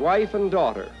 with his wife and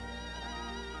daughter.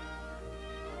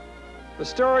 The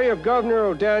story of Governor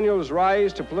O'Daniel's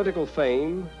rise to political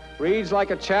fame reads like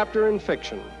a chapter in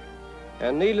fiction.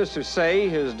 And needless to say,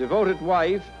 his devoted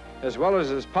wife, as well as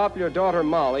his popular daughter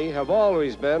Molly, have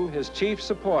always been his chief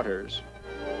supporters.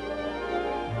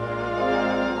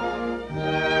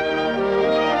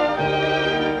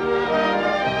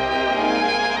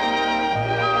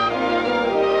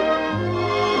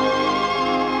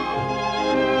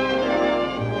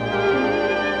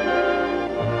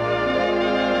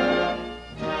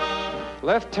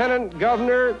 Lieutenant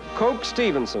Governor Coke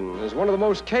Stevenson is one of the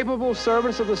most capable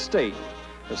servants of the state,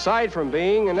 aside from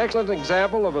being an excellent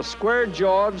example of a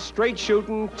square-jawed,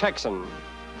 straight-shooting Texan.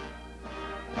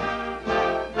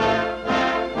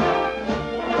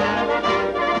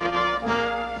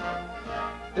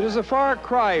 It is a far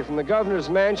cry from the governor's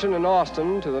mansion in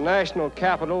Austin to the national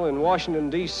capital in Washington,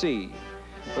 D.C.,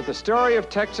 but the story of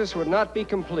Texas would not be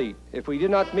complete if we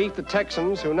did not meet the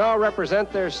Texans who now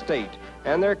represent their state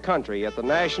and their country at the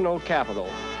national capital.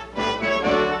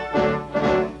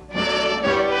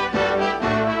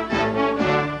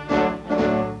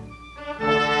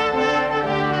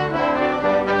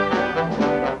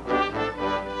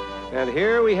 And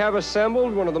here we have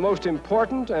assembled one of the most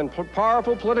important and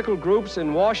powerful political groups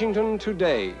in Washington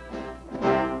today.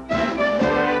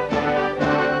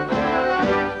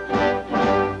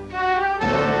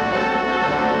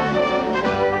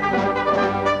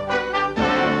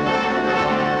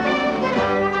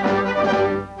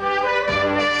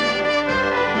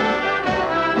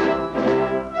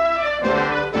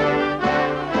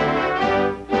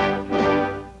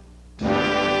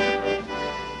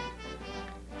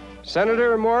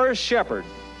 Senator Morris Shepherd,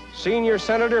 senior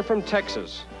senator from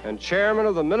Texas and chairman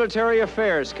of the Military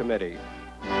Affairs Committee.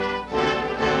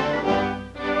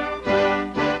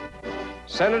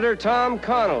 Senator Tom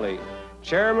Connolly,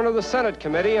 chairman of the Senate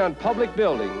Committee on Public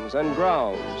Buildings and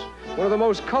Grounds, one of the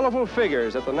most colorful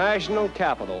figures at the national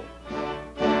capital.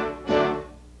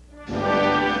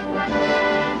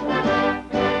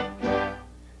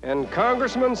 And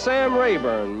Congressman Sam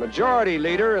Rayburn, majority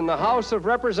leader in the House of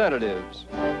Representatives.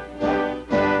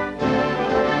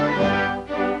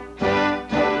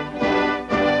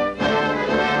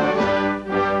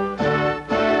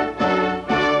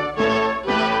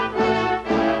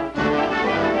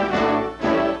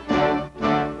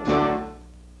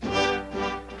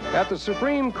 At the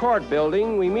Supreme Court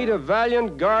building, we meet a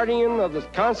valiant guardian of the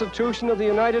Constitution of the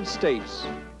United States,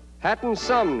 Hatton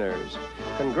Sumners,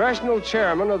 Congressional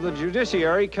Chairman of the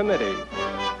Judiciary Committee.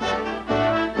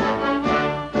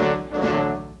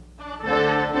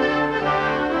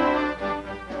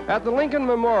 At the Lincoln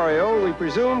Memorial, we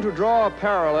presume to draw a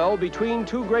parallel between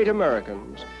two great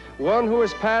Americans, one who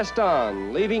has passed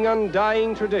on, leaving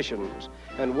undying traditions,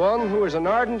 and one who is an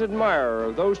ardent admirer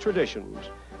of those traditions,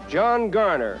 John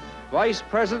Garner, Vice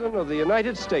President of the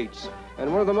United States,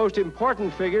 and one of the most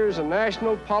important figures in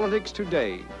national politics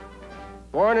today.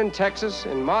 Born in Texas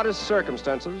in modest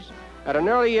circumstances, at an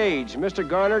early age, Mr.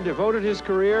 Garner devoted his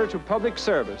career to public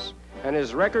service, and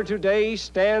his record today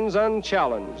stands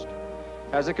unchallenged.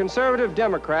 As a conservative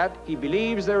Democrat, he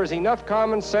believes there is enough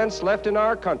common sense left in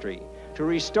our country to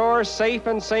restore safe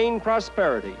and sane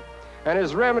prosperity, and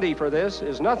his remedy for this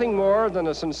is nothing more than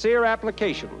a sincere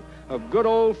application of good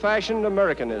old-fashioned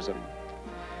Americanism.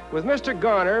 With Mr.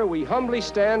 Garner, we humbly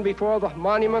stand before the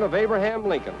monument of Abraham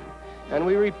Lincoln, and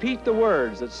we repeat the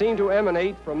words that seem to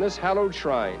emanate from this hallowed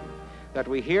shrine, that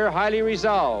we here highly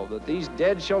resolve that these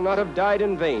dead shall not have died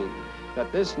in vain,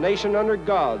 that this nation under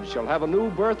God shall have a new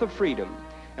birth of freedom,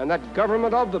 and that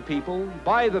government of the people,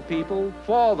 by the people,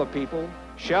 for the people,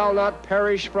 shall not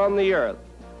perish from the earth.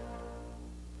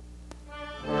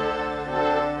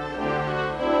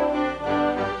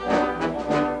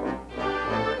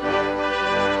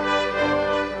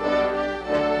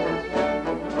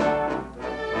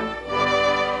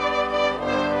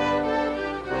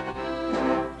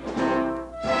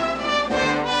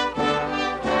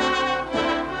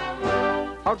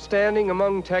 Outstanding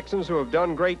among Texans who have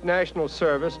done great national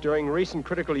service during recent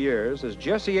critical years is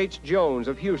Jesse H. Jones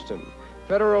of Houston,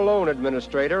 Federal Loan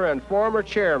Administrator and former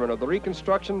chairman of the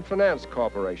Reconstruction Finance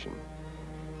Corporation.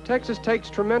 Texas takes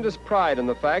tremendous pride in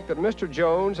the fact that Mr.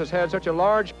 Jones has had such a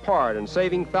large part in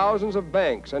saving thousands of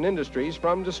banks and industries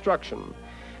from destruction,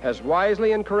 has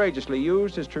wisely and courageously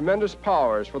used his tremendous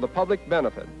powers for the public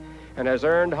benefit and has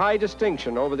earned high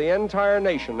distinction over the entire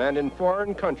nation and in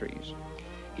foreign countries.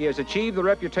 He has achieved the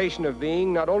reputation of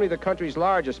being not only the country's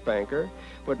largest banker,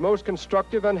 but most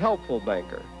constructive and helpful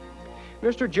banker.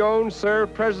 Mr. Jones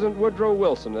served President Woodrow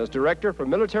Wilson as Director for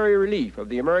Military Relief of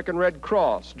the American Red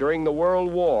Cross during the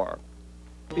World War.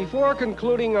 Before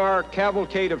concluding our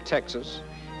Cavalcade of Texas,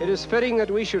 it is fitting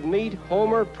that we should meet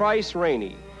Homer Price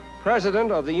Rainey,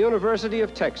 President of the University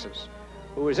of Texas,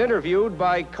 who is interviewed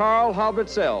by Karl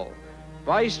Hoblitzelle,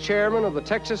 Vice Chairman of the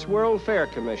Texas World Fair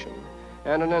Commission,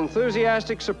 and an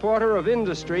enthusiastic supporter of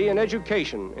industry and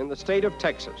education in the state of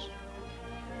Texas.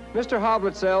 Mr.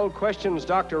 Hoblitzelle questions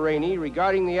Dr. Rainey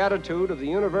regarding the attitude of the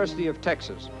University of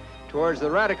Texas towards the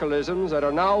radicalisms that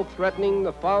are now threatening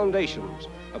the foundations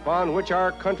upon which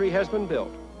our country has been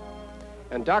built.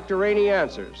 And Dr. Rainey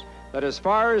answers that as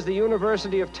far as the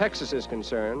University of Texas is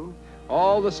concerned,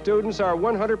 all the students are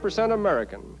 100%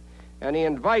 American, and he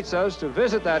invites us to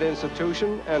visit that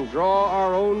institution and draw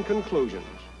our own conclusions.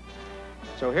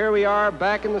 So here we are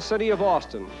back in the city of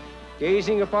Austin,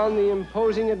 gazing upon the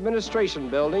imposing administration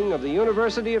building of the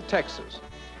University of Texas,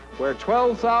 where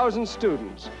 12,000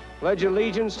 students pledge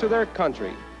allegiance to their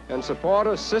country and support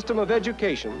a system of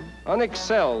education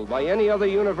unexcelled by any other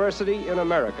university in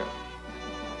America.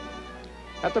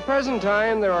 At the present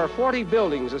time, there are 40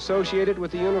 buildings associated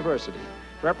with the university,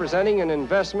 representing an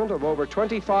investment of over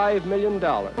 $25 million.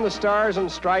 The stars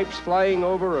and stripes flying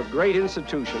over a great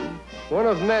institution, one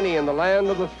of many in the land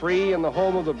of the free and the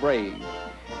home of the brave.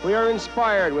 We are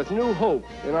inspired with new hope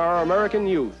in our American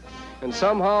youth, and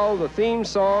somehow the theme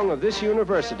song of this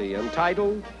university,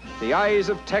 entitled "The Eyes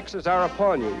of Texas Are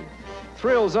Upon You,"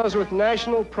 thrills us with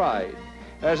national pride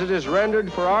as it is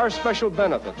rendered for our special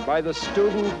benefit by the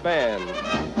student band.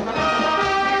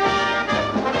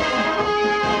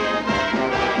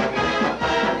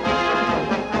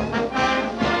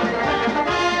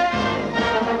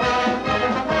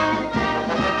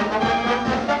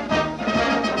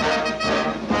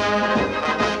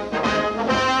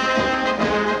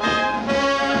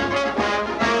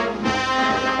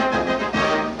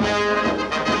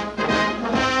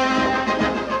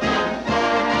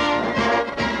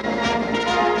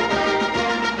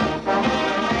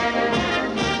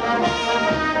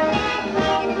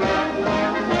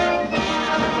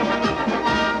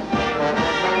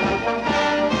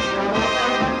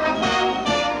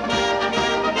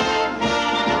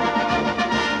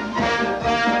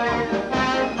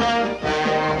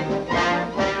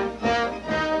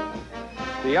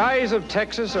 The eyes of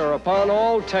Texas are upon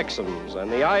all Texans,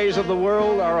 and the eyes of the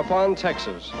world are upon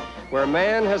Texas, where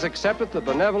man has accepted the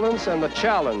benevolence and the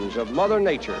challenge of Mother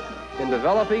Nature in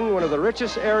developing one of the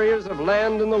richest areas of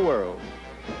land in the world.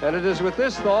 And it is with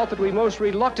this thought that we most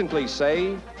reluctantly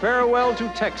say farewell to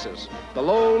Texas, the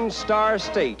lone star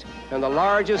state and the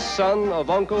largest son of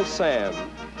Uncle Sam.